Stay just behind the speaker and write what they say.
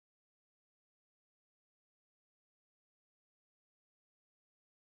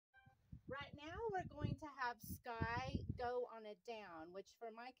Right now we're going to have Skye go on a down, which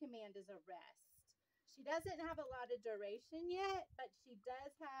for my command is a rest. She doesn't have a lot of duration yet, but she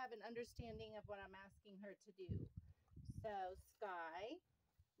does have an understanding of what I'm asking her to do. So Skye,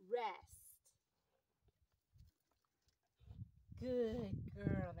 rest. Good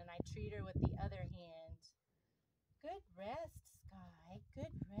girl. Then I treat her with the other hand. Good rest, Skye.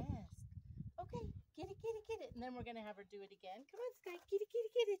 Good rest. Okay, get it, get it, get it. And then we're going to have her do it again. Come on, Skye. Get it, get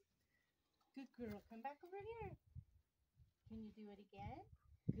it, get it. Good girl. Come back over here. Can you do it again?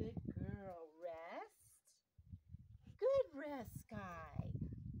 Good girl. Rest. Good rest, Skye.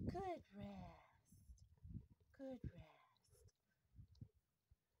 Good rest. Good rest.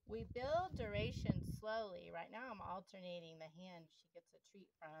 We build duration slowly. Right now I'm alternating the hand she gets a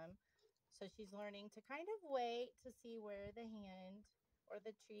treat from. So she's learning to kind of wait to see where the hand or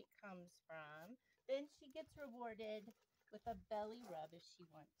the treat comes from. Then she gets rewarded with a belly rub if she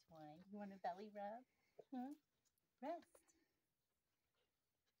wants one. You want a belly rub? Huh? Rest.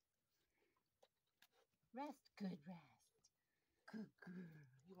 Rest. Good rest. Good girl.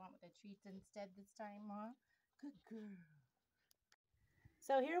 You want with the treats instead this time, Ma? Good girl.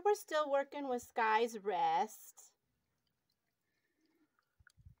 So here we're still working with Skye's rest.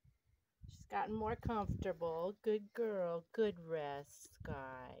 She's gotten more comfortable. Good girl. Good rest,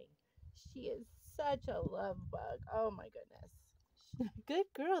 Skye. She is such a love bug. Oh my goodness. Good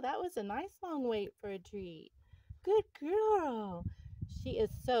girl. That was a nice long wait for a treat. Good girl. She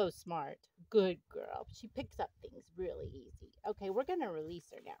is so smart. Good girl. She picks up things really easy. Okay, we're going to release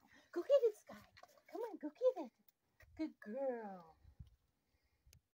her now. Go get it, Skye. Come on, go get it. Good girl.